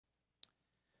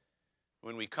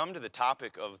When we come to the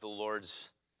topic of the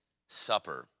Lord's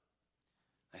Supper,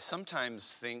 I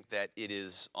sometimes think that it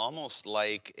is almost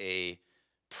like a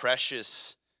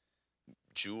precious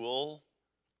jewel,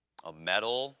 a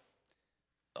medal,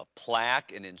 a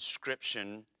plaque, an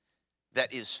inscription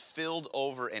that is filled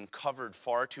over and covered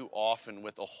far too often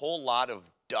with a whole lot of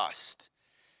dust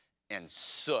and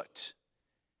soot,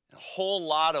 and a whole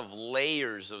lot of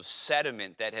layers of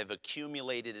sediment that have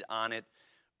accumulated on it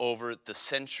over the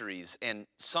centuries. And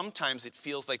sometimes it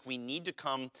feels like we need to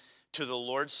come to the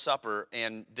Lord's Supper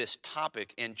and this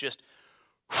topic and just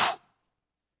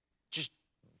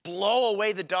blow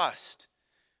away the dust.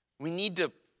 We need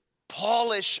to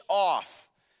polish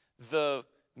off the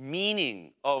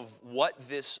meaning of what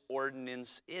this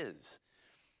ordinance is.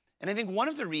 And I think one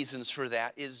of the reasons for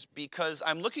that is because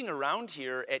I'm looking around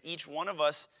here at each one of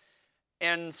us,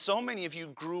 and so many of you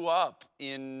grew up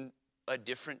in a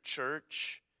different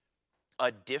church,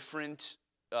 a different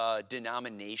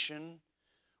denomination,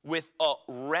 with a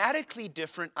radically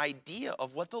different idea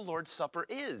of what the Lord's Supper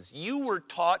is. You were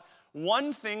taught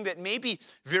one thing that may be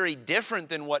very different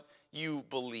than what you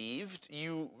believed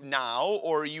now,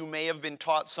 or you may have been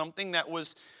taught something that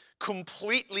was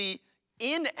completely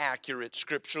inaccurate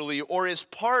scripturally, or is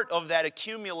part of that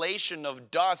accumulation of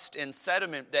dust and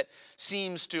sediment that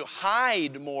seems to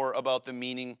hide more about the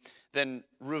meaning than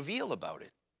reveal about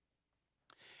it.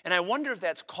 And I wonder if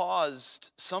that's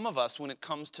caused some of us, when it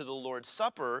comes to the Lord's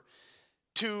Supper,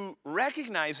 to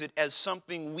recognize it as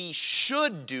something we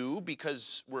should do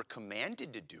because we're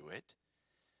commanded to do it,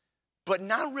 but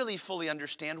not really fully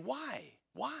understand why.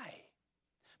 Why?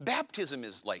 Baptism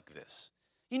is like this.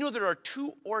 You know, there are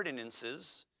two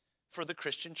ordinances for the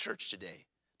Christian church today.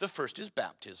 The first is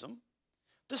baptism.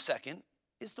 The second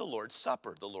is the Lord's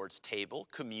Supper, the Lord's table,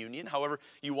 communion, however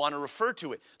you want to refer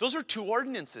to it. Those are two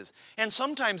ordinances. And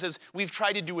sometimes, as we've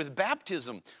tried to do with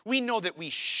baptism, we know that we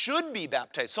should be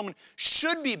baptized. Someone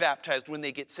should be baptized when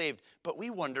they get saved. But we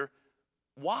wonder,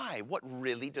 why? What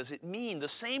really does it mean? The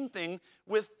same thing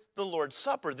with the Lord's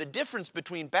Supper. The difference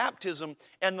between baptism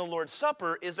and the Lord's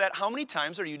Supper is that how many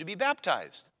times are you to be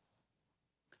baptized?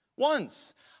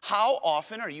 Once. How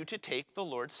often are you to take the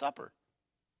Lord's Supper?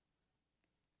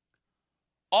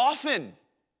 Often.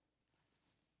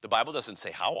 The Bible doesn't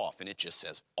say how often, it just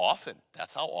says often.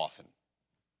 That's how often.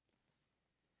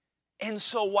 And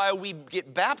so while we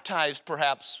get baptized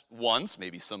perhaps once,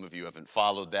 maybe some of you haven't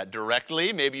followed that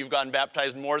directly, maybe you've gotten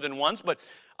baptized more than once, but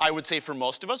I would say for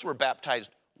most of us, we're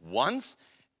baptized once,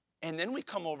 and then we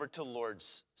come over to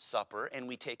Lord's Supper and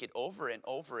we take it over and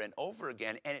over and over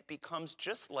again, and it becomes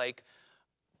just like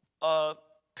a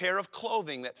pair of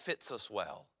clothing that fits us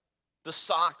well. The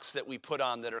socks that we put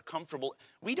on that are comfortable.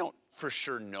 We don't for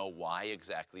sure know why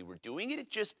exactly we're doing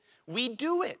it. We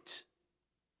do it.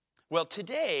 Well,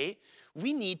 today,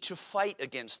 we need to fight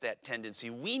against that tendency.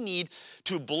 We need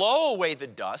to blow away the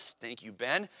dust, thank you,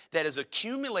 Ben, that has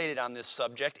accumulated on this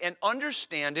subject and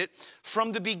understand it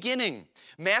from the beginning.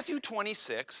 Matthew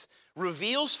 26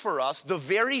 reveals for us the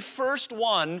very first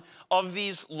one of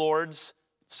these Lord's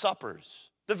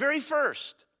Suppers. The very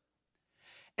first.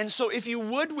 And so if you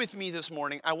would with me this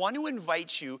morning, I want to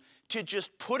invite you to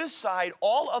just put aside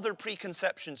all other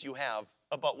preconceptions you have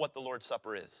about what the Lord's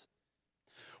Supper is.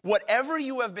 Whatever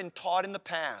you have been taught in the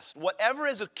past, whatever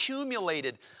has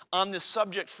accumulated on this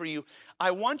subject for you,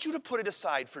 I want you to put it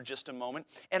aside for just a moment,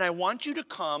 and I want you to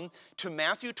come to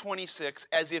Matthew 26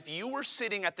 as if you were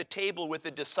sitting at the table with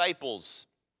the disciples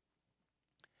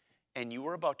and you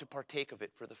were about to partake of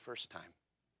it for the first time.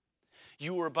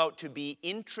 You were about to be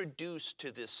introduced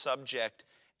to this subject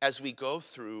as we go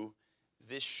through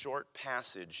this short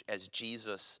passage as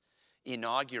Jesus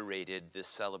inaugurated this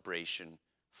celebration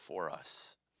for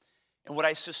us. And what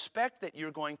I suspect that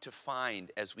you're going to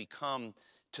find as we come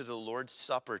to the Lord's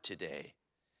Supper today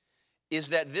is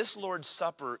that this Lord's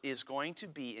Supper is going to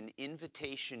be an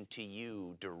invitation to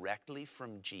you directly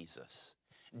from Jesus,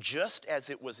 just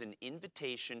as it was an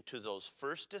invitation to those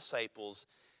first disciples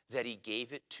that he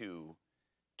gave it to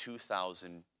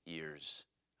 2,000 years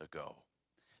ago.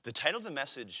 The title of the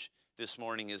message this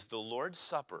morning is The Lord's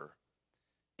Supper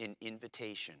in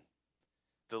Invitation.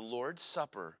 The Lord's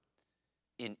Supper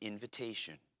in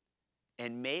Invitation.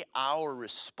 And may our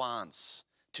response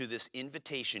to this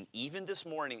invitation, even this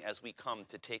morning as we come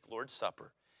to take Lord's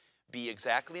Supper, be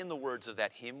exactly in the words of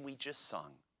that hymn we just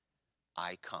sung,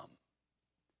 I come,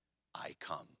 I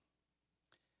come.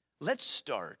 Let's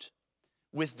start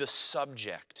with the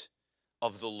subject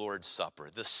of the Lord's Supper,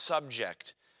 the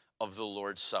subject of the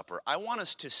Lord's Supper. I want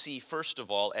us to see, first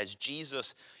of all, as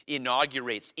Jesus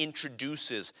inaugurates,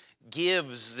 introduces,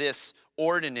 gives this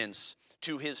ordinance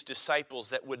to his disciples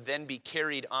that would then be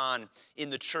carried on in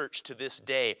the church to this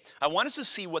day. I want us to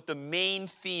see what the main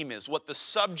theme is, what the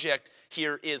subject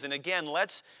here is. And again,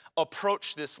 let's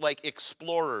approach this like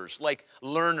explorers, like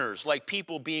learners, like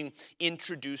people being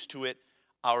introduced to it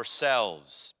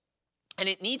ourselves. And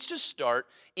it needs to start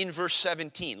in verse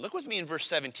 17. Look with me in verse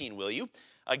 17, will you?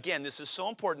 Again, this is so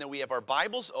important that we have our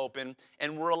Bibles open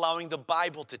and we're allowing the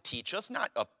Bible to teach us,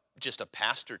 not just a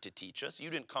pastor to teach us. You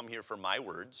didn't come here for my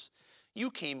words. You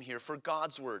came here for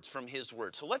God's words, from his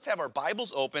word. So let's have our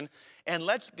Bibles open and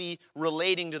let's be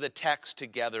relating to the text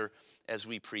together as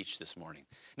we preach this morning.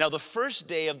 Now, the first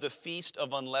day of the Feast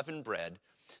of Unleavened Bread,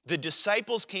 the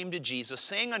disciples came to Jesus,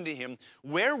 saying unto him,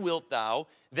 Where wilt thou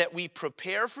that we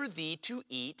prepare for thee to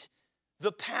eat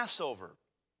the Passover?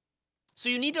 So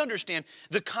you need to understand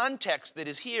the context that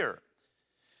is here.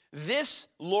 This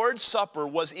Lord's Supper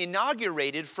was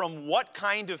inaugurated from what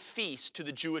kind of feast to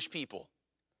the Jewish people?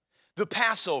 The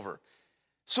Passover.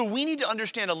 So we need to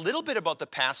understand a little bit about the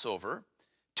Passover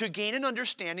to gain an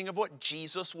understanding of what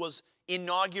Jesus was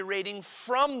inaugurating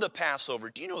from the Passover.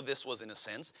 Do you know this was, in a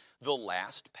sense, the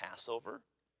last Passover?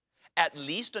 At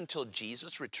least until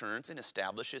Jesus returns and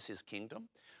establishes his kingdom.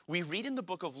 We read in the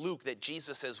book of Luke that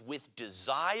Jesus says, with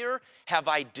desire have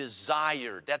I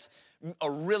desired. That's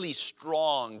a really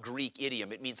strong Greek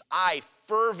idiom. It means I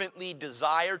fervently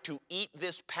desire to eat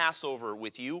this Passover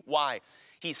with you. Why?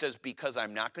 He says, because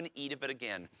I'm not going to eat of it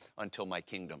again until my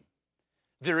kingdom.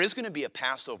 There is going to be a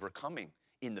Passover coming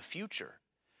in the future.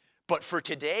 But for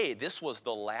today, this was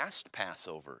the last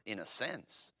Passover, in a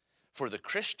sense, for the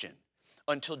Christian,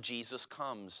 until Jesus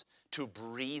comes to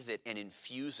breathe it and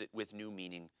infuse it with new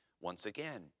meaning once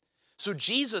again. So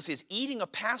Jesus is eating a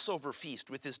Passover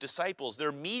feast with his disciples.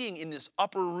 They're meeting in this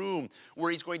upper room where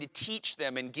he's going to teach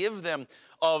them and give them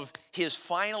of his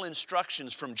final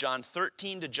instructions from John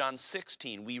 13 to John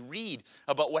 16. We read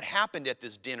about what happened at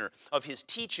this dinner, of his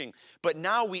teaching. But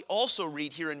now we also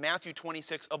read here in Matthew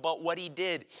 26 about what he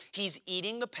did. He's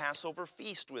eating the Passover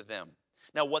feast with them.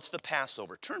 Now, what's the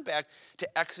Passover? Turn back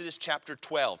to Exodus chapter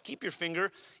 12. Keep your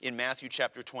finger in Matthew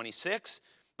chapter 26.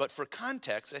 But for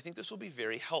context, I think this will be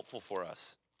very helpful for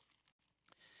us.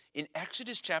 In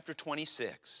Exodus chapter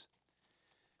 26,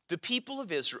 the people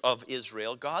of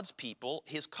Israel, God's people,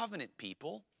 his covenant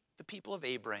people, the people of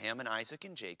Abraham and Isaac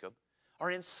and Jacob, are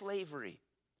in slavery.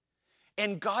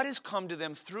 And God has come to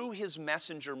them through his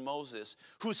messenger Moses,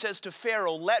 who says to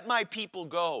Pharaoh, let my people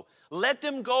go. Let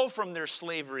them go from their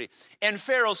slavery. And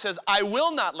Pharaoh says, I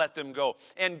will not let them go.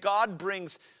 And God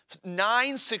brings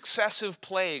 9 successive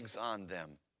plagues on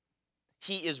them.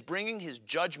 He is bringing his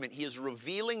judgment. He is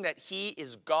revealing that he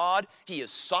is God, he is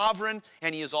sovereign,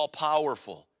 and he is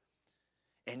all-powerful.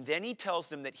 And then he tells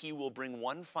them that he will bring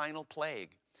one final plague.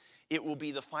 It will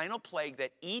be the final plague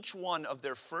that each one of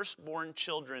their firstborn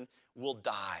children will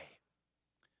die.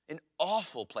 An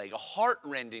awful plague, a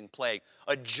heart-rending plague,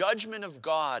 a judgment of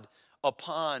God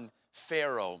upon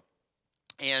Pharaoh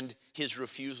and his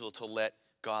refusal to let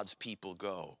God's people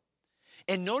go.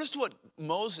 And notice what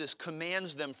Moses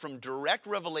commands them from direct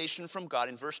revelation from God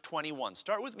in verse 21.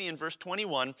 Start with me in verse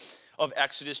 21 of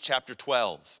Exodus chapter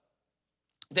 12.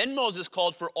 Then Moses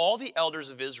called for all the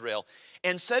elders of Israel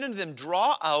and said unto them,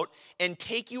 draw out and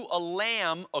take you a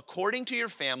lamb according to your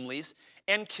families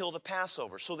and kill the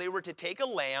Passover. So they were to take a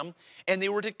lamb and they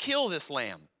were to kill this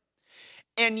lamb.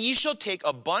 And ye shall take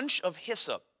a bunch of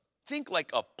hyssop. Think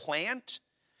like a plant,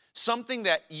 something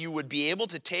that you would be able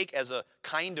to take as a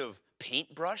kind of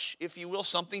paintbrush, if you will,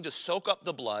 something to soak up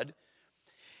the blood,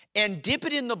 and dip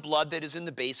it in the blood that is in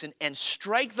the basin, and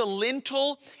strike the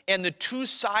lintel and the 2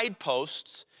 side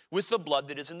posts with the blood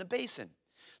that is in the basin.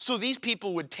 So these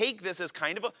people would take this as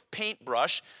kind of a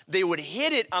paintbrush. They would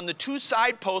hit it on the 2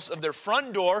 side posts of their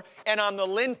front door and on the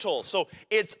lintel. So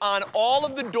it's on all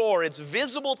of the door. It's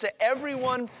visible to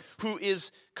everyone who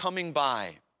is coming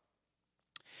by.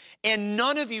 And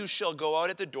none of you shall go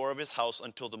out at the door of his house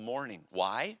until the morning.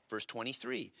 Why? Verse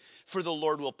 23. For the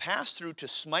Lord will pass through to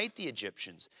smite the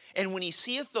Egyptians. And when he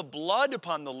seeth the blood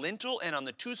upon the lintel and on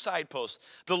the 2 side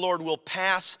posts, the Lord will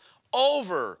pass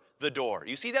over the door.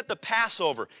 You see that? The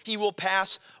Passover. He will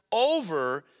pass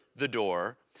over the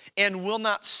door and will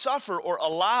not suffer or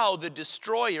allow the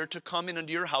destroyer to come in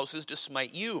unto your houses to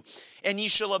smite you. And ye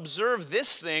shall observe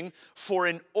this thing for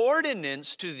an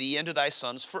ordinance to thee and to thy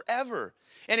sons forever.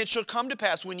 And it shall come to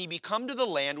pass, when ye be come to the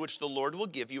land which the Lord will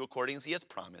give you, according as he hath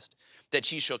promised,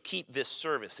 that ye shall keep this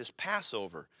service, this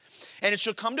Passover. And it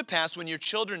shall come to pass, when your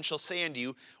children shall say unto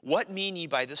you, what mean ye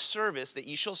by this service? That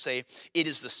ye shall say, it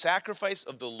is the sacrifice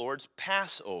of the Lord's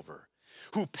Passover.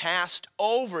 who passed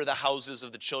over the houses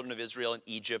of the children of Israel in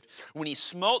Egypt, when he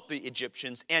smote the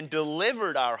Egyptians and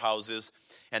delivered our houses.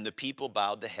 And the people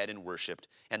bowed the head and worshipped.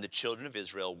 And the children of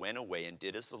Israel went away and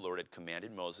did as the Lord had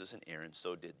commanded Moses and Aaron,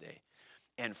 so did they.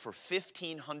 And for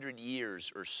 1,500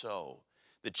 years or so,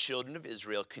 the children of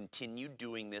Israel continued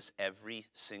doing this every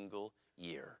single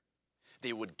year.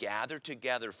 They would gather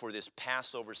together for this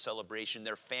Passover celebration.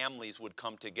 Their families would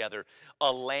come together.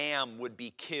 A lamb would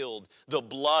be killed. The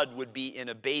blood would be in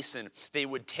a basin. They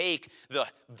would take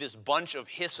this bunch of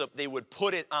hyssop. They would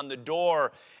put it on the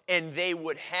door, and they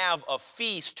would have a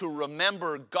feast to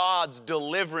remember God's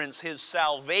deliverance, his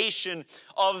salvation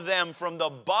of them from the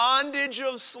bondage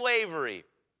of slavery.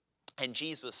 And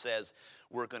Jesus says,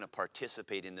 we're going to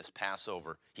participate in this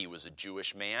Passover. He was a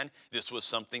Jewish man. This was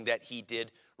something that he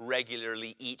did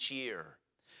regularly each year.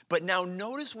 But now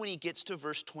notice when he gets to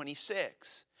verse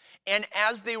 26. And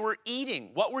as they were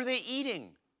eating, what were they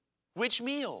eating? Which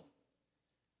meal?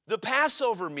 The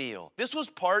Passover meal. This was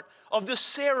part of the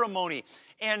ceremony.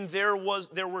 And there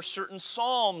were certain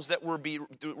psalms that were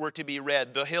to be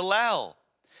read, the Hillel.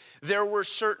 There were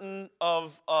certain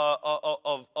of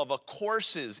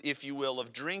courses, if you will,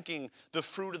 of drinking the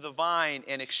fruit of the vine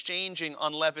and exchanging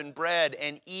unleavened bread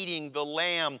and eating the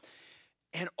lamb.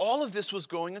 And all of this was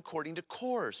going according to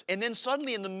course. And then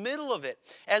suddenly in the middle of it,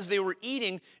 as they were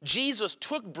eating, Jesus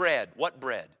took bread. What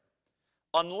bread?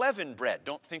 Unleavened bread.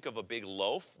 Don't think of a big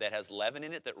loaf that has leaven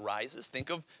in it that rises. Think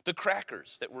of the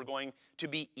crackers that we're going to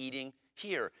be eating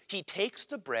here. He takes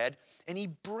the bread and he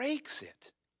breaks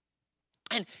it.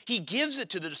 And he gives it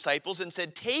to the disciples and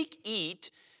said, take,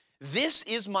 eat, this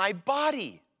is my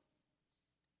body.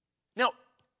 Now,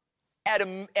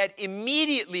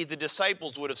 immediately the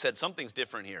disciples would have said, something's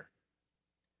different here.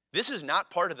 This is not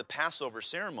part of the Passover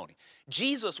ceremony.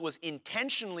 Jesus was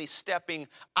intentionally stepping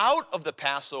out of the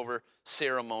Passover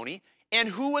ceremony, and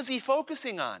who was he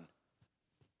focusing on?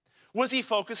 Was he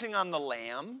focusing on the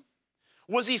lamb?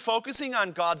 Was he focusing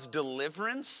on God's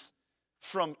deliverance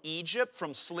from Egypt,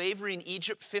 from slavery in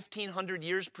Egypt 1,500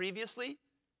 years previously?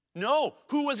 No.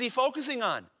 Who was he focusing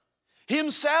on?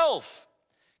 Himself.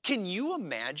 Can you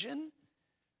imagine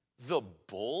the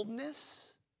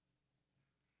boldness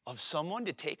of someone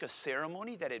to take a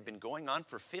ceremony that had been going on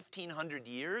for 1,500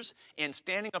 years and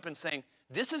standing up and saying,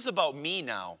 this is about me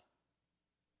now?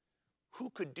 Who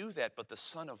could do that but the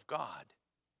Son of God?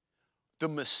 The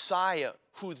Messiah,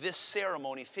 who this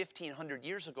ceremony 1,500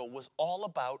 years ago was all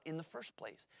about in the first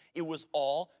place. It was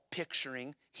all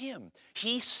picturing him.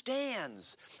 He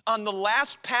stands on the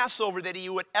last Passover that he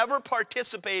would ever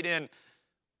participate in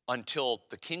until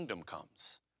the kingdom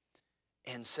comes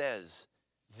and says,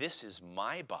 this is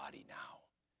my body now.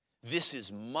 This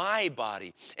is my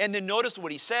body. And then notice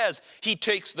what he says. He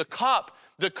takes the cup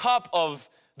of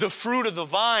the fruit of the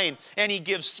vine, and he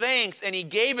gives thanks, and he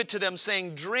gave it to them,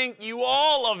 saying, drink you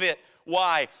all of it.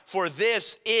 Why? For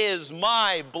this is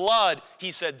my blood.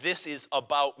 He said, this is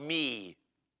about me.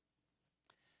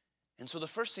 And so the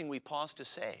first thing we pause to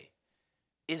say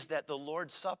is that the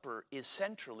Lord's Supper is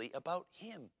centrally about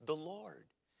him, the Lord.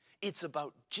 It's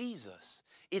about Jesus.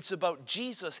 It's about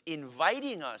Jesus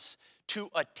inviting us to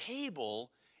a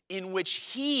table in which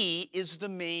he is the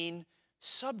main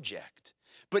subject.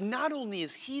 But not only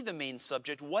is he the main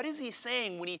subject, what is he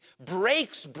saying when he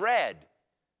breaks bread?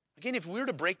 Again, if we were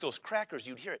to break those crackers,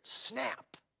 you'd hear it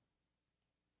snap.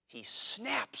 He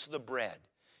snaps the bread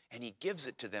and he gives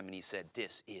it to them and he said,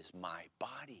 this is my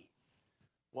body.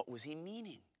 What was he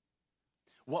meaning?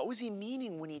 What was he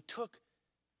meaning when he took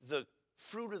the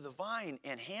fruit of the vine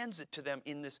and hands it to them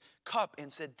in this cup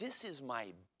and said, this is my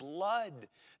blood?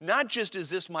 Not just is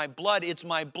this my blood, it's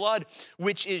my blood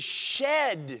which is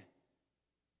shed.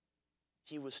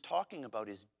 He was talking about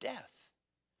his death.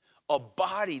 A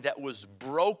body that was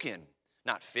broken,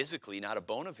 not physically, not a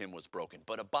bone of him was broken,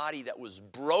 but a body that was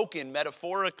broken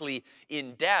metaphorically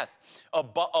in death. A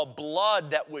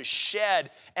blood that was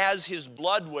shed. As his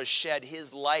blood was shed,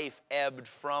 his life ebbed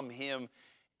from him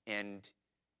and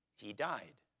he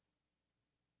died.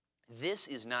 This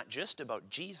is not just about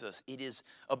Jesus. It is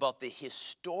about the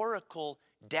historical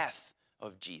death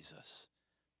of Jesus.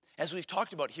 As we've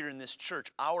talked about here in this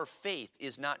church, our faith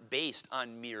is not based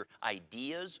on mere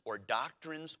ideas or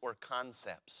doctrines or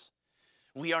concepts.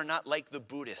 We are not like the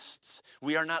Buddhists.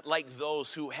 We are not like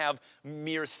those who have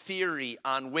mere theory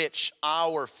on which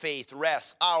our faith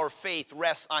rests. Our faith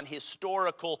rests on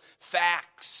historical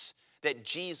facts that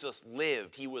Jesus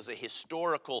lived. He was a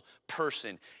historical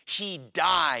person. He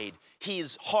died.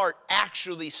 His heart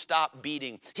actually stopped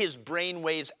beating. His brain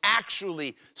waves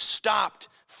actually stopped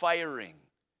firing.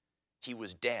 He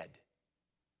was dead.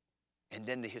 And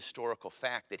then the historical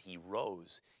fact that he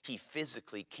rose, he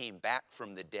physically came back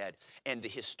from the dead, and the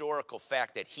historical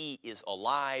fact that he is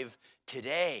alive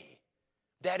today.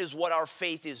 That is what our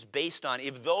faith is based on.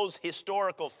 If those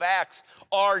historical facts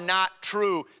are not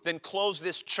true, then close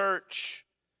this church.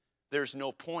 There's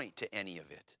no point to any of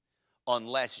it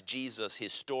unless Jesus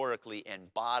historically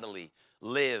and bodily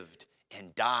lived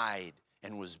and died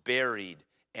and was buried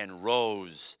and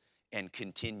rose and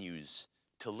continues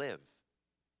to live.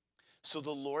 So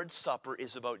the Lord's Supper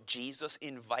is about Jesus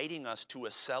inviting us to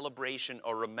a celebration,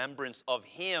 a remembrance of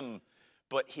him,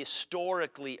 but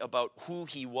historically about who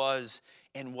he was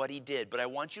and what he did. But I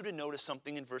want you to notice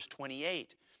something in verse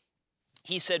 28.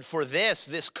 He said, "For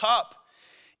this cup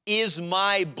is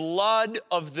my blood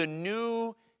of the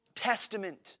New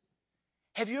Testament."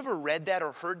 Have you ever read that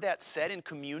or heard that said in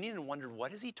communion and wondered,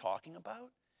 what is he talking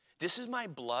about? This is my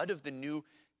blood of the New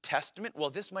Testament? Well,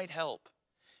 this might help.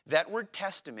 That word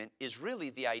testament is really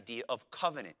the idea of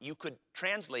covenant. You could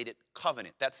translate it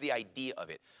covenant. That's the idea of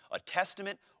it. A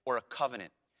testament or a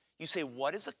covenant. You say,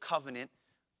 what is a covenant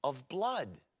of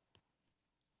blood?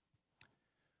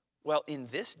 Well, in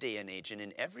this day and age and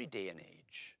in every day and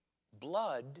age,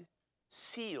 blood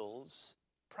seals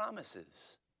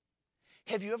promises.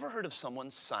 Have you ever heard of someone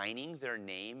signing their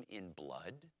name in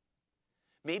blood?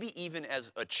 Maybe even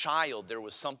as a child, there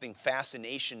was something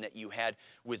fascination that you had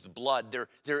with blood.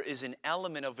 There is an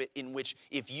element of it in which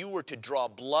if you were to draw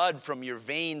blood from your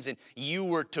veins and you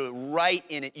were to write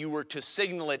in it, you were to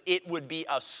signal it, it would be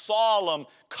a solemn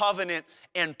covenant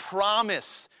and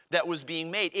promise that was being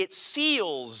made. It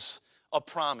seals a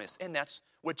promise, and that's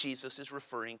what Jesus is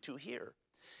referring to here.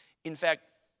 In fact,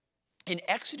 in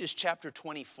Exodus chapter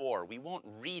 24, we won't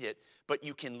read it, but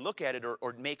you can look at it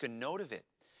or make a note of it.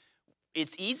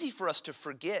 It's easy for us to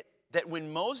forget that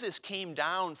when Moses came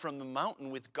down from the mountain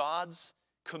with God's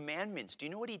commandments, do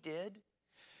you know what he did?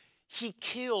 He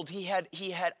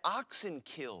had oxen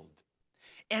killed,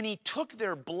 and he took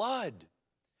their blood,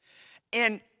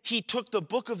 and he took the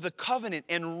book of the covenant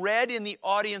and read in the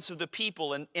audience of the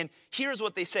people, and here's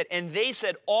what they said. And they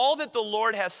said, all that the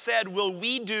Lord has said will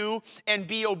we do and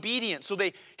be obedient. So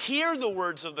they hear the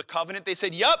words of the covenant. They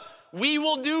said, yep, we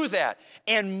will do that.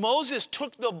 And Moses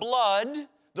took the blood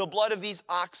of these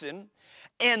oxen,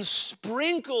 and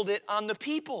sprinkled it on the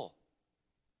people.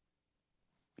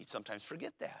 We sometimes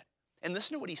forget that. And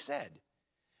listen to what he said.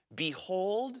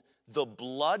 Behold, the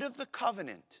blood of the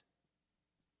covenant.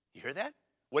 You hear that?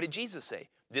 What did Jesus say?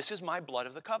 This is my blood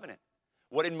of the covenant.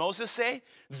 What did Moses say?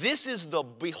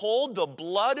 Behold, the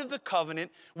blood of the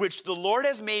covenant, which the Lord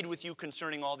hath made with you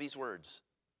concerning all these words.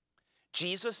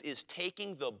 Jesus is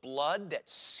taking the blood that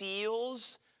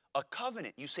seals a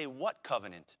covenant. You say, what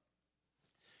covenant?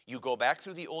 You go back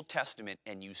through the Old Testament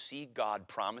and you see God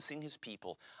promising his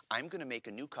people, I'm going to make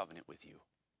a new covenant with you.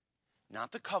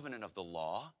 Not the covenant of the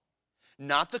law,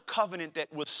 not the covenant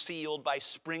that was sealed by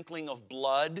sprinkling of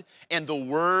blood and the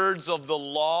words of the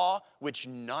law, which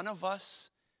none of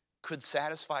us could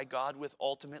satisfy God with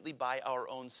ultimately by our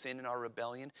own sin and our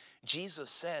rebellion. Jesus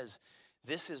says,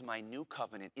 this is my new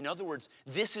covenant. In other words,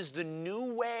 this is the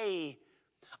new way.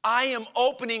 I am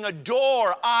opening a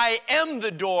door. I am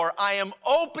the door. I am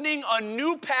opening a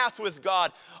new path with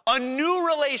God, a new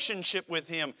relationship with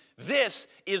him. This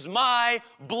is my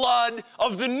blood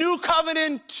of the new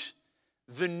covenant,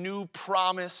 the new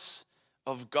promise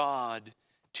of God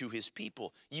to his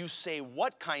people. You say,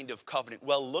 what kind of covenant?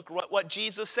 Well, look what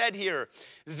Jesus said here.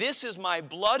 This is my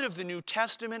blood of the New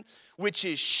Testament, which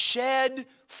is shed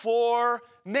for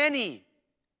many.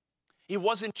 It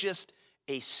wasn't just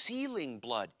a sealing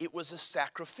blood. It was a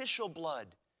sacrificial blood.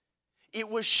 It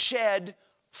was shed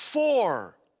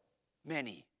for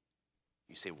many.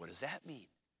 You say, what does that mean?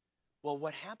 Well,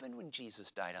 what happened when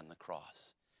Jesus died on the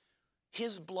cross?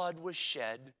 His blood was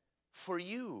shed for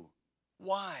you.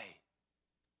 Why?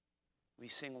 We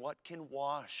sing, what can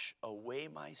wash away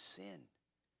my sin?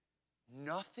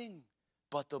 Nothing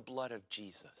but the blood of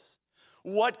Jesus.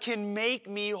 What can make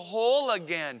me whole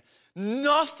again?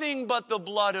 Nothing but the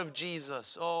blood of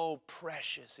Jesus. Oh,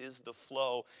 precious is the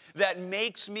flow that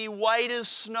makes me white as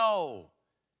snow.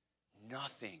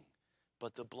 Nothing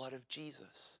but the blood of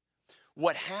Jesus.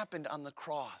 What happened on the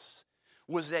cross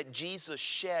was that Jesus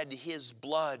shed his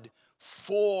blood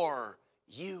for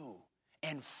you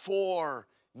and for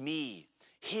me.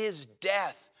 His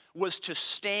death was to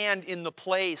stand in the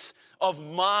place of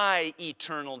my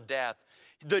eternal death.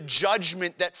 The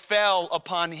judgment that fell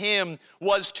upon him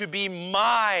was to be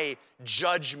my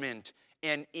judgment.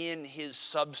 And in his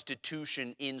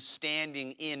substitution, in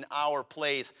standing in our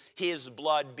place, his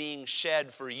blood being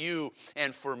shed for you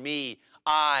and for me,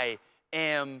 I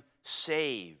am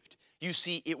saved. You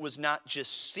see, it was not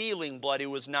just sealing blood, it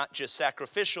was not just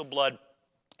sacrificial blood,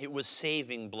 it was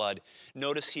saving blood.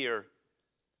 Notice here,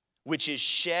 which is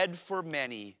shed for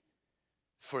many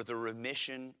for the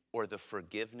remission or the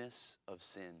forgiveness of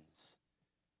sins.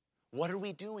 What are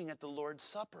we doing at the Lord's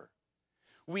Supper?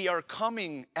 We are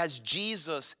coming as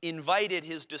Jesus invited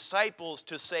his disciples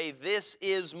to say, this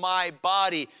is my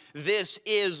body, this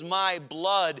is my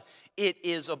blood. It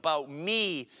is about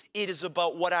me, it is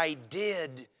about what I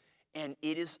did, and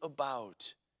it is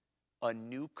about a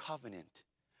new covenant,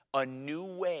 a new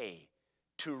way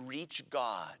to reach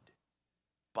God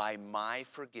by my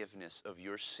forgiveness of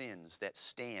your sins that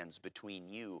stands between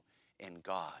you and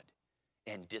God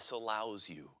and disallows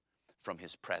you from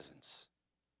his presence.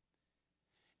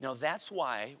 Now that's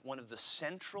why one of the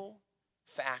central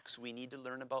facts we need to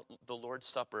learn about the Lord's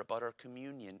Supper, about our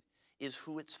communion, is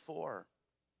who it's for.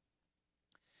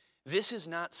 This is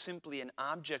not simply an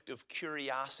object of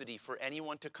curiosity for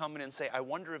anyone to come in and say, I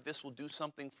wonder if this will do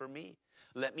something for me.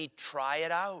 Let me try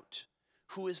it out.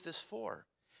 Who is this for?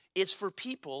 It's for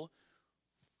people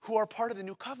who are part of the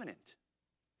new covenant.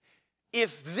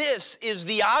 If this is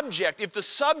the object, if the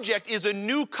subject is a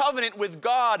new covenant with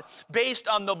God based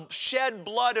on the shed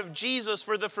blood of Jesus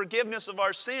for the forgiveness of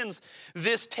our sins,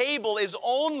 this table is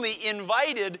only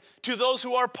invited to those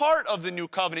who are part of the new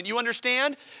covenant. You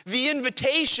understand? The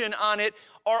invitation on it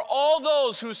are all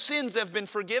those whose sins have been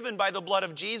forgiven by the blood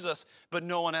of Jesus, but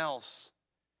no one else.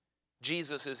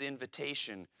 Jesus'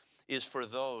 invitation is for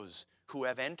those who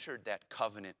have entered that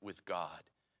covenant with God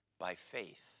by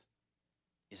faith.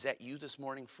 Is that you this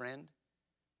morning, friend?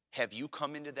 Have you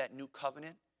come into that new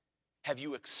covenant? Have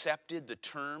you accepted the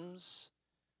terms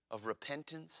of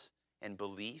repentance and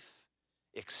belief?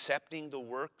 Accepting the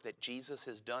work that Jesus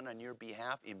has done on your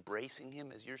behalf, embracing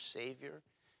him as your Savior,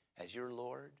 as your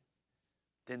Lord?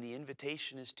 Then the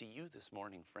invitation is to you this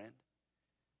morning, friend,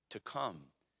 to come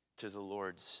to the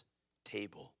Lord's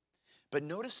table. But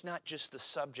notice not just the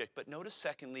subject, but notice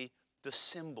secondly, the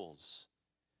symbols.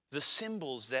 The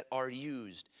symbols that are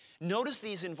used. Notice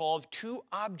these involve two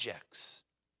objects,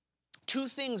 two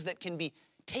things that can be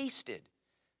tasted,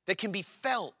 that can be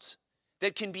felt,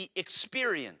 that can be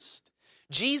experienced.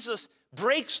 Jesus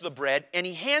breaks the bread and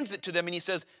he hands it to them and he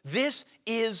says, this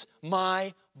is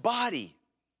my body.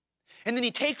 And then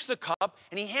he takes the cup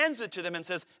and he hands it to them and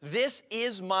says, this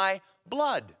is my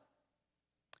blood.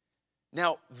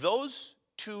 Now, those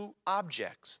two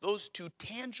objects, those two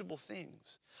tangible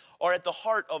things, are at the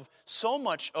heart of so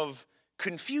much of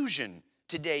confusion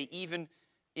today, even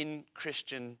in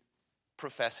Christian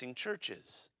professing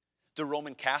churches. The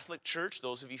Roman Catholic Church,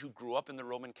 those of you who grew up in the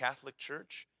Roman Catholic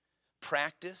Church,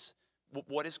 practice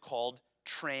what is called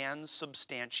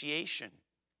transubstantiation.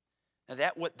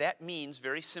 Now what that means,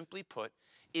 very simply put,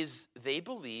 is they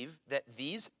believe that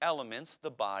these elements,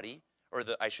 the body, or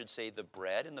I should say the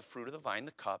bread and the fruit of the vine,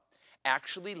 the cup,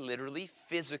 actually literally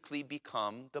physically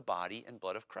become the body and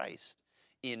blood of Christ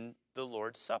in the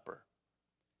Lord's Supper.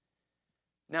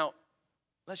 Now,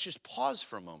 let's just pause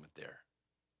for a moment there.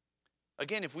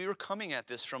 Again, if we were coming at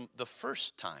this from the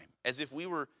first time, as if we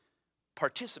were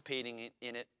participating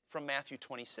in it from Matthew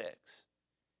 26,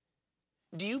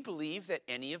 do you believe that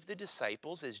any of the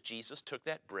disciples, as Jesus took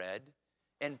that bread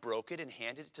and broke it and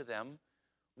handed it to them,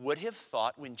 would have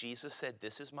thought when Jesus said,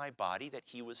 this is my body, that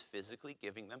he was physically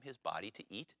giving them his body to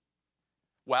eat?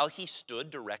 While he stood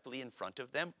directly in front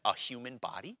of them, a human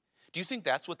body? Do you think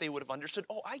that's what they would have understood?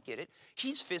 Oh, I get it.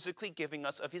 He's physically giving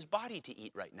us of his body to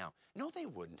eat right now. No, they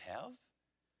wouldn't have.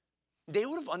 They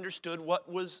would have understood what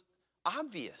was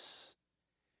obvious.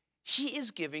 He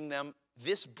is giving them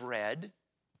this bread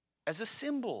as a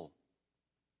symbol,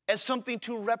 as something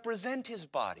to represent his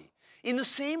body. In the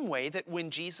same way that when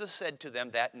Jesus said to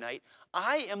them that night,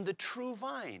 I am the true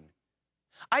vine,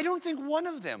 I don't think one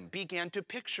of them began to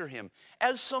picture him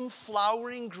as some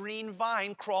flowering green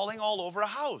vine crawling all over a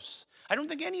house. I don't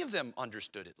think any of them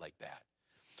understood it like that.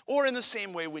 Or in the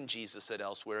same way when Jesus said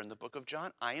elsewhere in the book of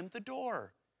John, I am the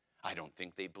door. I don't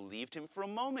think they believed him for a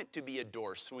moment to be a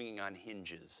door swinging on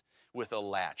hinges with a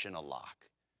latch and a lock.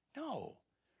 No,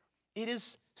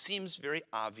 it seems very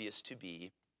obvious to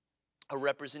be a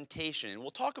representation. And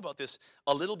we'll talk about this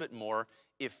a little bit more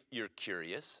if you're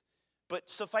curious. But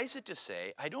suffice it to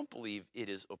say, I don't believe it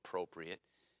is appropriate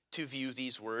to view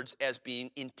these words as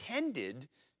being intended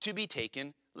to be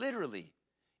taken literally.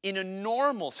 In a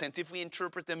normal sense, if we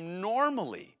interpret them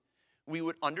normally, we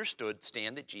would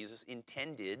understand that Jesus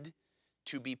intended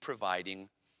to be providing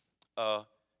a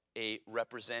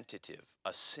representative,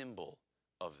 a symbol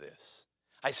of this.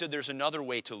 I said there's another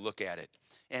way to look at it.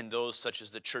 And those such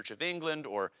as the Church of England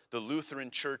or the Lutheran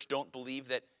Church don't believe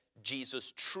that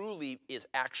Jesus truly is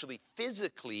actually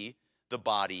physically the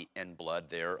body and blood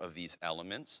there of these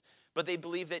elements, but they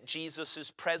believe that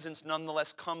Jesus' presence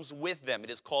nonetheless comes with them. It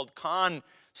is called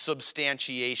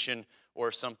consubstantiation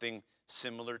or something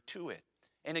similar to it.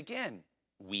 And again,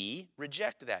 we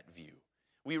reject that view.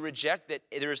 We reject that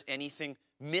there's anything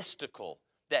mystical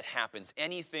that happens,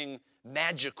 anything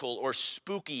magical or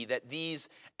spooky, that these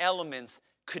elements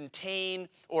contain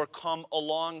or come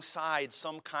alongside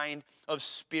some kind of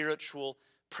spiritual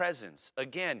presence.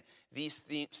 Again, these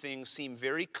things seem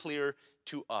very clear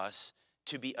to us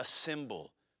to be a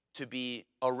symbol, to be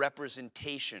a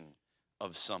representation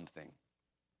of something.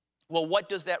 Well, what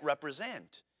does that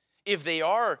represent? If they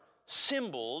are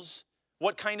symbols,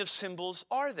 what kind of symbols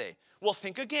are they? Well,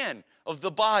 think again of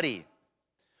the body,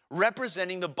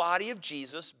 representing the body of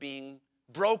Jesus being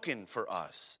broken for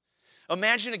us.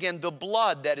 Imagine again the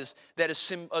blood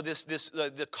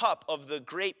the cup of the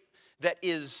grape that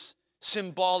is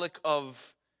symbolic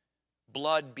of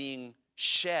blood being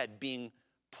shed, being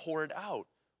poured out.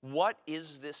 What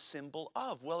is this symbol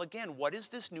of? Well, again, what is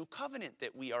this new covenant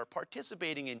that we are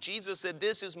participating in? Jesus said,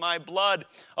 "This is my blood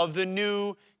of the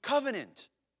new covenant."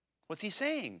 What's he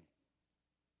saying?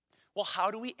 Well,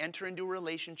 how do we enter into a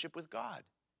relationship with God?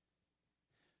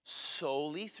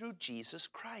 Solely through Jesus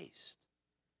Christ.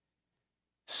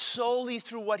 Solely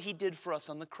through what he did for us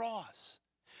on the cross.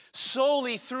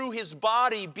 Solely through his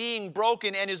body being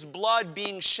broken and his blood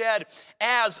being shed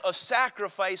as a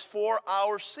sacrifice for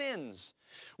our sins.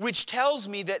 Which tells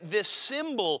me that this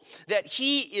symbol that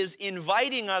he is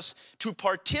inviting us to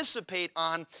participate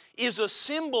on is a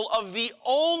symbol of the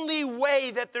only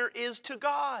way that there is to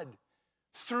God.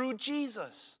 Through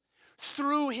Jesus.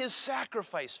 Through his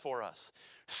sacrifice for us.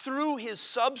 Through his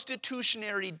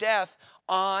substitutionary death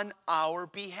on our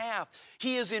behalf.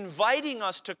 He is inviting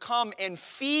us to come and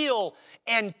feel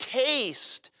and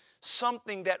taste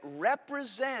something that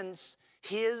represents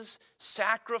his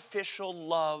sacrificial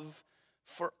love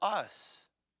for us.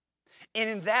 And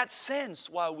in that sense,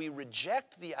 while we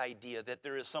reject the idea that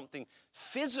there is something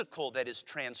physical that is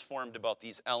transformed about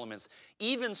these elements,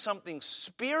 even something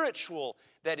spiritual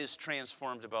that is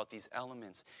transformed about these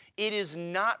elements, it is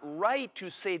not right to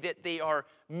say that they are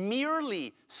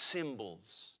merely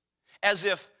symbols. As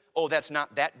if, oh, that's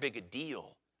not that big a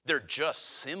deal. They're just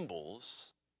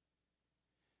symbols.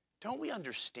 Don't we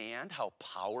understand how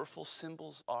powerful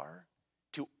symbols are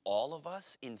to all of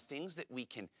us in things that we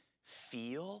can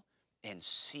feel and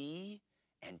see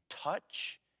and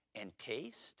touch and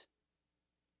taste?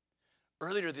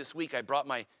 Earlier this week, I brought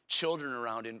my children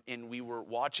around and we were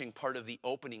watching part of the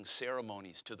opening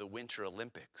ceremonies to the Winter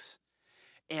Olympics.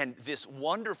 And this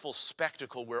wonderful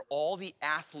spectacle where all the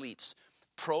athletes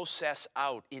process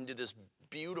out into this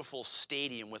beautiful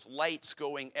stadium with lights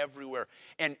going everywhere,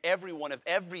 and everyone of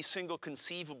every single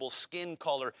conceivable skin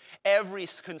color, every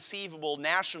conceivable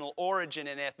national origin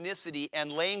and ethnicity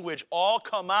and language all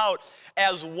come out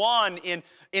as one in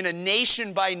a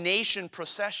nation by nation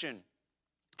procession.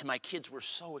 And my kids were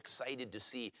so excited to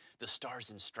see the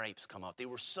Stars and Stripes come out. They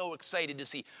were so excited to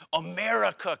see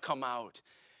America come out.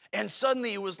 And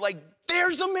suddenly it was like,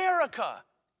 there's America.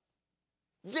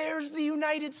 There's the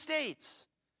United States.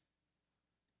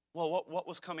 Well, what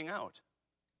was coming out?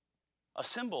 A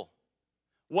symbol.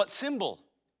 What symbol?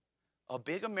 A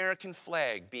big American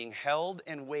flag being held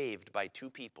and waved by two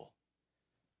people.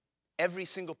 Every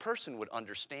single person would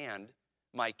understand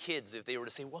my kids if they were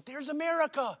to say, well, there's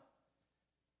America.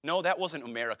 No, that wasn't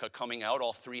America coming out,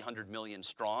 all 300 million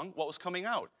strong. What was coming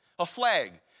out? A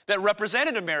flag that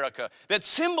represented America, that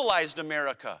symbolized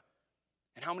America.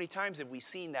 And how many times have we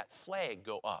seen that flag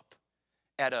go up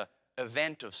at an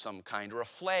event of some kind, or a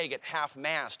flag at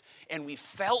half-mast, and we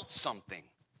felt something?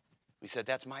 We said,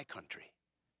 that's my country.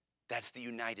 That's the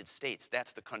United States.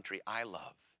 That's the country I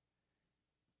love.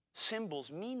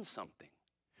 Symbols mean something.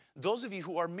 Those of you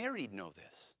who are married know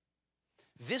this.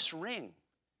 This ring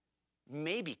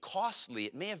may be costly.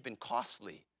 It may have been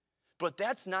costly. But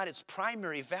that's not its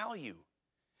primary value.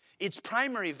 Its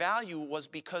primary value was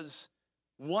because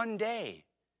one day,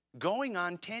 going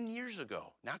on 10 years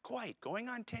ago, not quite, going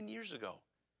on 10 years ago,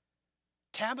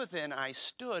 Tabitha and I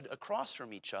stood across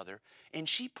from each other, and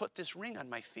she put this ring on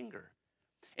my finger.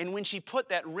 And when she put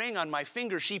that ring on my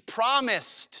finger, she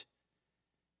promised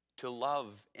to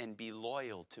love and be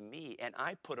loyal to me. And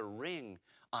I put a ring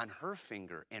on her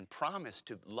finger and promised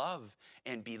to love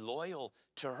and be loyal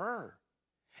to her.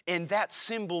 And that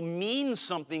symbol means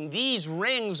something. These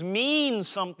rings mean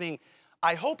something.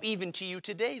 I hope even to you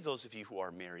today, those of you who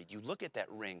are married, you look at that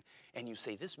ring and you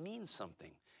say, this means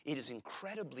something. It is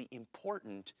incredibly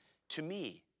important to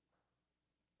me.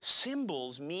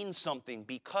 Symbols mean something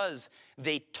because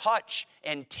they touch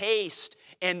and taste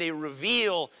and they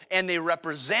reveal and they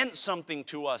represent something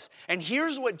to us. And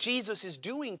here's what Jesus is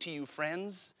doing to you,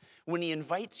 friends, when he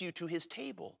invites you to his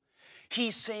table.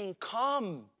 He's saying,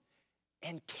 come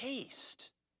and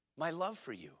taste my love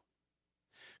for you.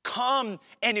 Come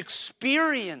and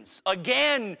experience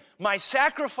again my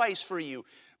sacrifice for you.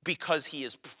 Because he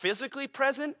is physically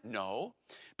present? No.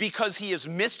 Because he is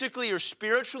mystically or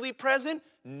spiritually present?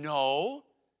 No.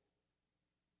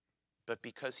 But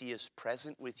because he is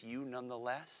present with you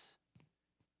nonetheless?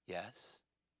 Yes.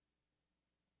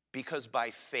 Because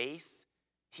by faith,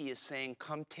 he is saying,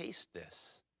 come taste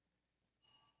this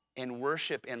and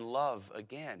worship and love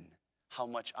again how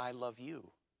much I love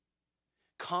you.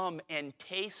 Come and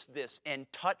taste this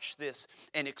and touch this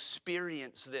and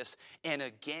experience this and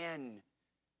again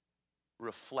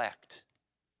reflect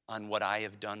on what I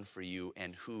have done for you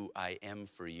and who I am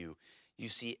for you. You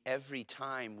see, every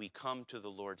time we come to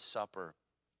the Lord's Supper,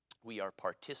 we are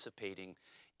participating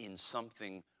in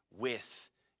something with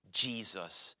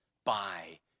Jesus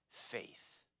by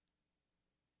faith.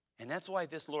 And that's why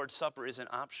this Lord's Supper isn't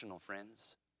optional,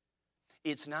 friends.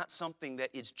 It's not something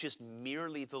that is just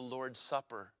merely the Lord's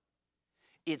Supper.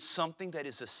 It's something that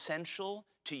is essential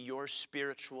to your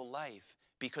spiritual life.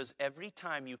 Because every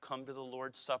time you come to the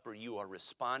Lord's Supper, you are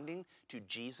responding to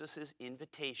Jesus'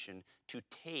 invitation to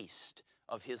taste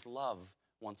of his love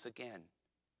once again.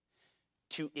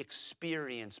 To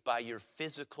experience by your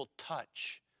physical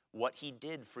touch what he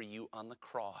did for you on the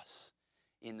cross.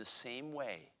 In the same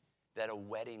way that a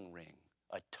wedding ring,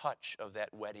 a touch of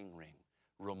that wedding ring,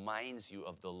 reminds you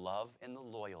of the love and the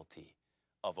loyalty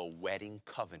of a wedding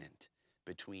covenant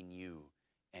between you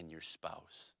and your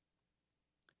spouse.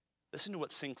 Listen to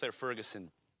what Sinclair Ferguson,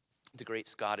 the great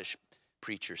Scottish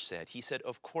preacher, said. He said,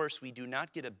 of course, we do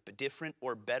not get a different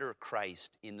or better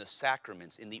Christ in the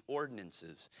sacraments, in the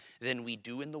ordinances, than we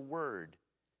do in the Word.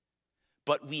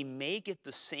 But we may get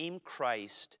the same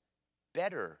Christ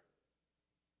better.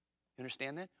 You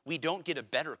understand that? We don't get a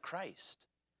better Christ,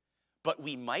 but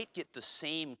we might get the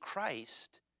same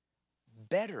Christ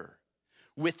better,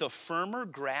 with a firmer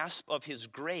grasp of his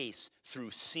grace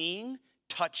through seeing,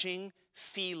 touching,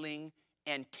 feeling,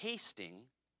 and tasting,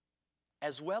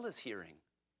 as well as hearing.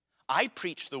 I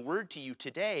preach the word to you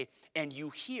today, and you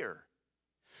hear.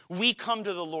 We come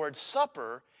to the Lord's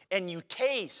Supper, and you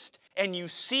taste, and you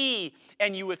see,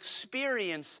 and you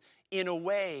experience in a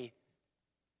way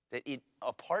that,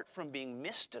 apart from being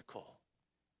mystical,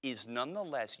 is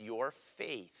nonetheless your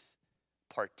faith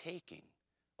partaking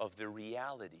of the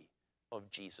reality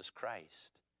of Jesus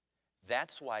Christ.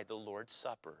 That's why the Lord's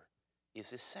Supper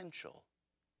is essential,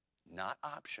 not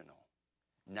optional,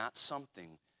 not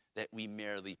something that we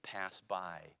merely pass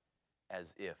by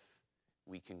as if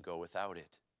we can go without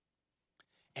it.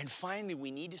 And finally,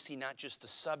 we need to see not just the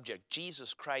subject,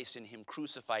 Jesus Christ and him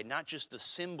crucified, not just the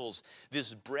symbols,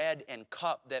 this bread and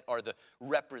cup that are the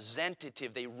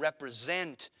representative, they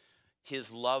represent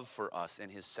his love for us and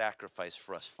his sacrifice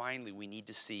for us. Finally, we need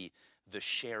to see the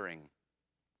sharing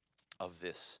of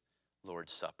this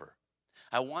Lord's Supper.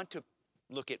 I want to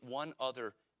look at one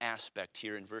other aspect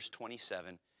here in verse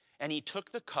 27. And he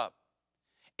took the cup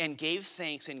and gave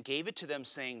thanks and gave it to them,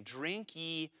 saying, drink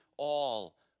ye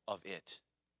all of it.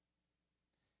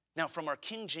 Now, from our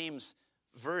King James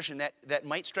version, that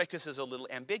might strike us as a little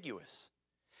ambiguous.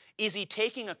 Is he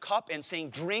taking a cup and saying,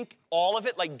 drink all of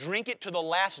it, like drink it to the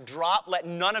last drop, let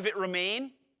none of it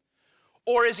remain?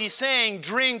 Or is he saying,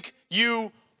 drink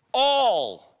you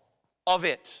all of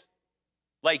it,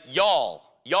 like y'all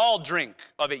drink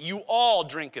of it, you all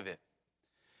drink of it?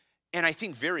 And I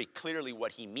think very clearly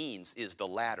what he means is the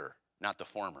latter, not the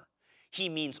former. He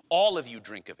means all of you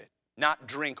drink of it, not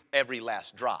drink every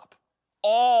last drop.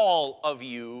 All of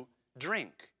you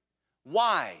drink.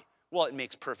 Why? Well, it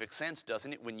makes perfect sense,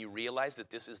 doesn't it, when you realize that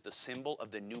this is the symbol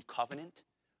of the new covenant,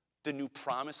 the new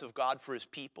promise of God for his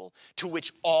people, to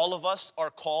which all of us are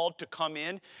called to come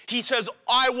in. He says,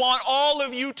 I want all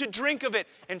of you to drink of it.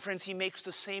 And friends, he makes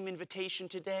the same invitation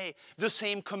today, the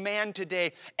same command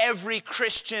today. Every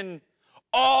Christian,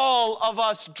 all of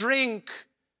us drink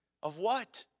of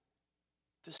what?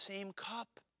 The same cup.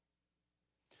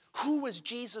 Who was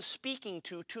Jesus speaking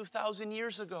to 2,000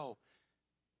 years ago?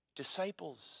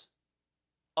 Disciples.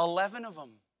 11 of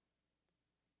them.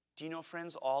 Do you know,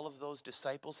 friends, all of those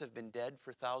disciples have been dead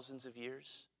for thousands of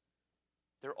years?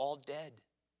 They're all dead.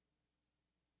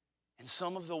 And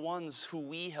some of the ones who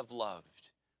we have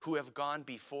loved, who have gone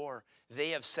before, they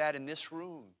have sat in this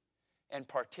room and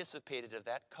participated of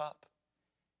that cup.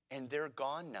 And they're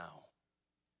gone now.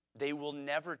 They will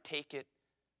never take it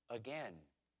again.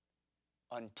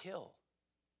 Until.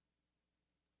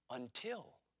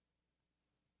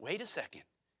 Wait a second.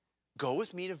 Go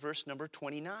with me to verse number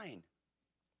 29.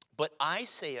 But I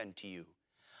say unto you,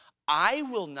 I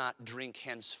will not drink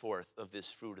henceforth of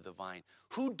this fruit of the vine.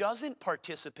 Who doesn't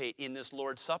participate in this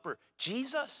Lord's Supper?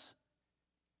 Jesus.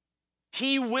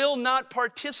 He will not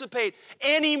participate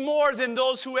any more than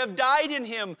those who have died in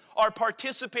him are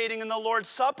participating in the Lord's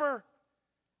Supper.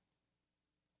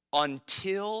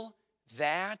 Until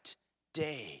that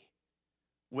day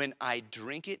when I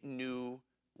drink it new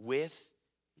with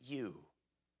you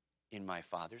in my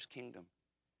Father's kingdom.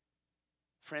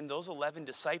 Friend, those 11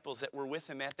 disciples that were with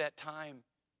him at that time,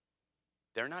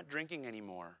 they're not drinking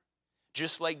anymore.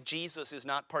 Just like Jesus is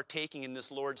not partaking in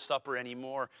this Lord's Supper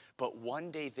anymore, but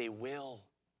one day they will.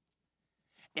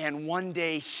 And one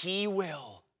day he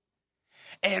will.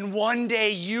 And one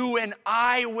day you and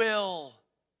I will.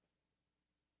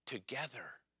 Together.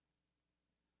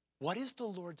 What is the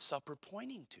Lord's Supper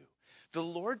pointing to? The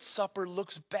Lord's Supper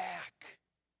looks back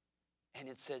and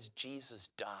it says Jesus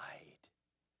died.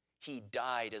 He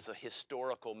died as a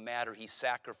historical matter. He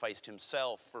sacrificed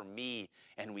himself for me,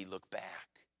 and we look back.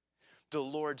 The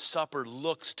Lord's Supper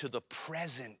looks to the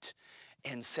present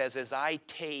and says, as I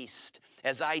taste,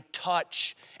 as I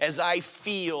touch, as I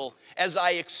feel, as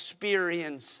I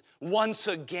experience, once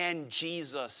again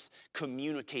Jesus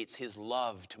communicates his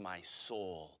love to my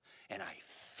soul, and I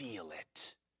feel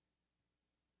it.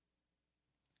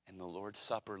 And the Lord's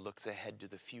Supper looks ahead to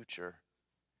the future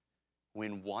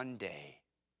when one day,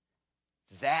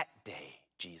 that day,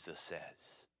 Jesus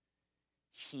says,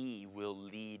 he will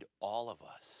lead all of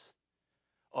us,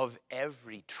 of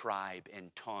every tribe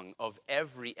and tongue, of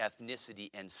every ethnicity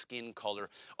and skin color,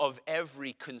 of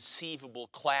every conceivable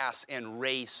class and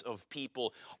race of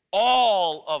people.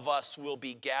 All of us will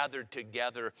be gathered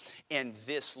together, and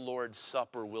this Lord's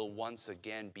Supper will once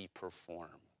again be performed.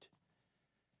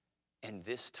 And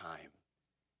this time,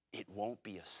 it won't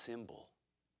be a symbol.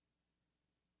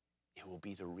 It will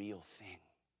be the real thing.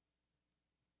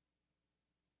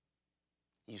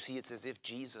 You see, it's as if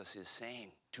Jesus is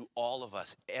saying to all of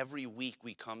us, every week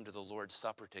we come to the Lord's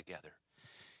Supper together.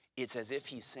 It's as if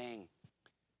he's saying,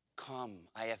 come,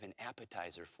 I have an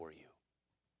appetizer for you.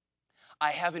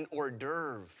 I have an hors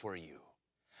d'oeuvre for you.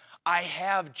 I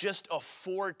have just a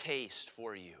foretaste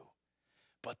for you.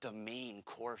 But the main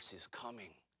course is coming.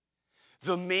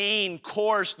 The main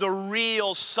course, the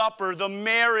real supper, the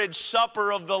marriage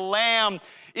supper of the Lamb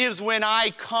is when I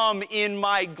come in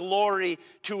my glory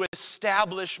to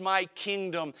establish my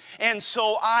kingdom. And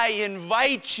so I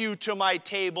invite you to my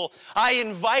table. I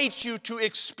invite you to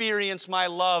experience my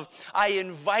love. I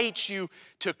invite you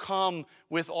to come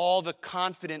with all the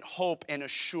confident hope and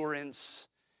assurance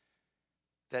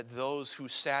that those who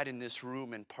sat in this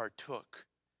room and partook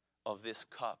of this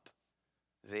cup,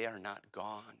 they are not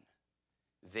gone.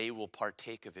 They will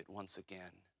partake of it once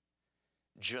again,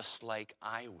 just like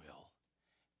I will,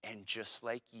 and just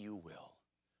like you will,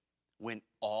 when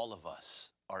all of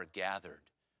us are gathered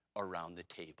around the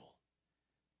table.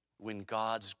 When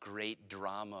God's great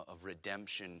drama of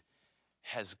redemption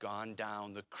has gone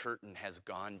down, the curtain has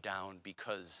gone down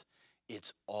because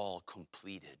it's all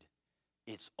completed.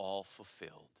 It's all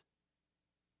fulfilled.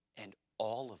 And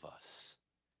all of us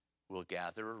will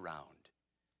gather around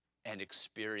and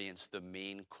experience the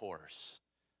main course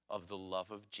of the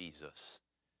love of Jesus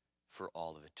for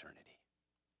all of eternity.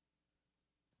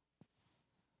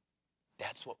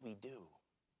 That's what we do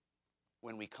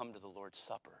when we come to the Lord's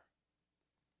Supper.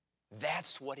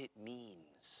 That's what it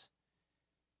means.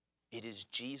 It is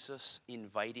Jesus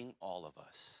inviting all of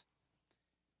us.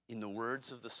 In the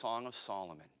words of the Song of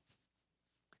Solomon,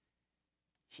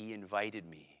 he invited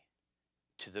me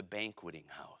to the banqueting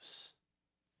house,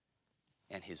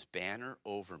 and his banner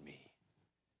over me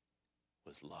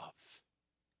was love.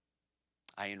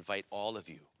 I invite all of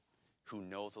you who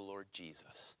know the Lord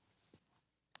Jesus,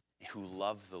 who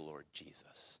love the Lord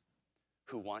Jesus,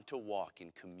 who want to walk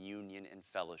in communion and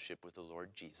fellowship with the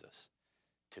Lord Jesus,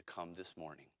 to come this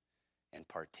morning and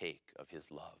partake of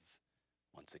his love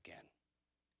once again.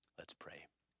 Let's pray.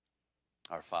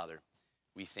 Our Father,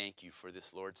 we thank you for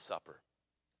this Lord's Supper.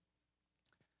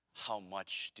 How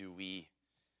much do we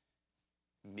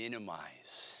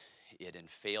minimize it and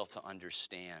fail to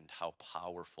understand how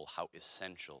powerful, how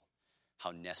essential,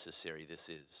 how necessary this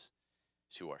is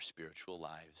to our spiritual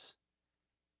lives.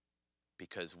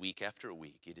 Because week after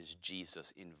week, it is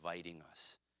Jesus inviting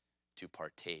us to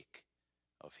partake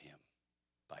of him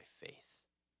by faith.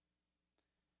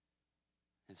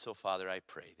 And so, Father, I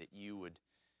pray that you would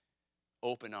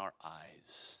open our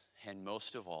eyes and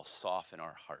most of all, soften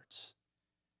our hearts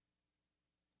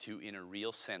to, in a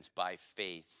real sense, by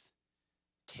faith,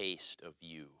 taste of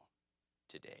you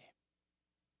today.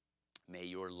 May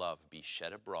your love be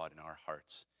shed abroad in our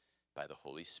hearts by the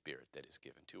Holy Spirit that is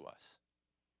given to us.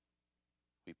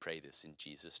 We pray this in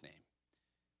Jesus' name.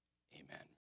 Amen.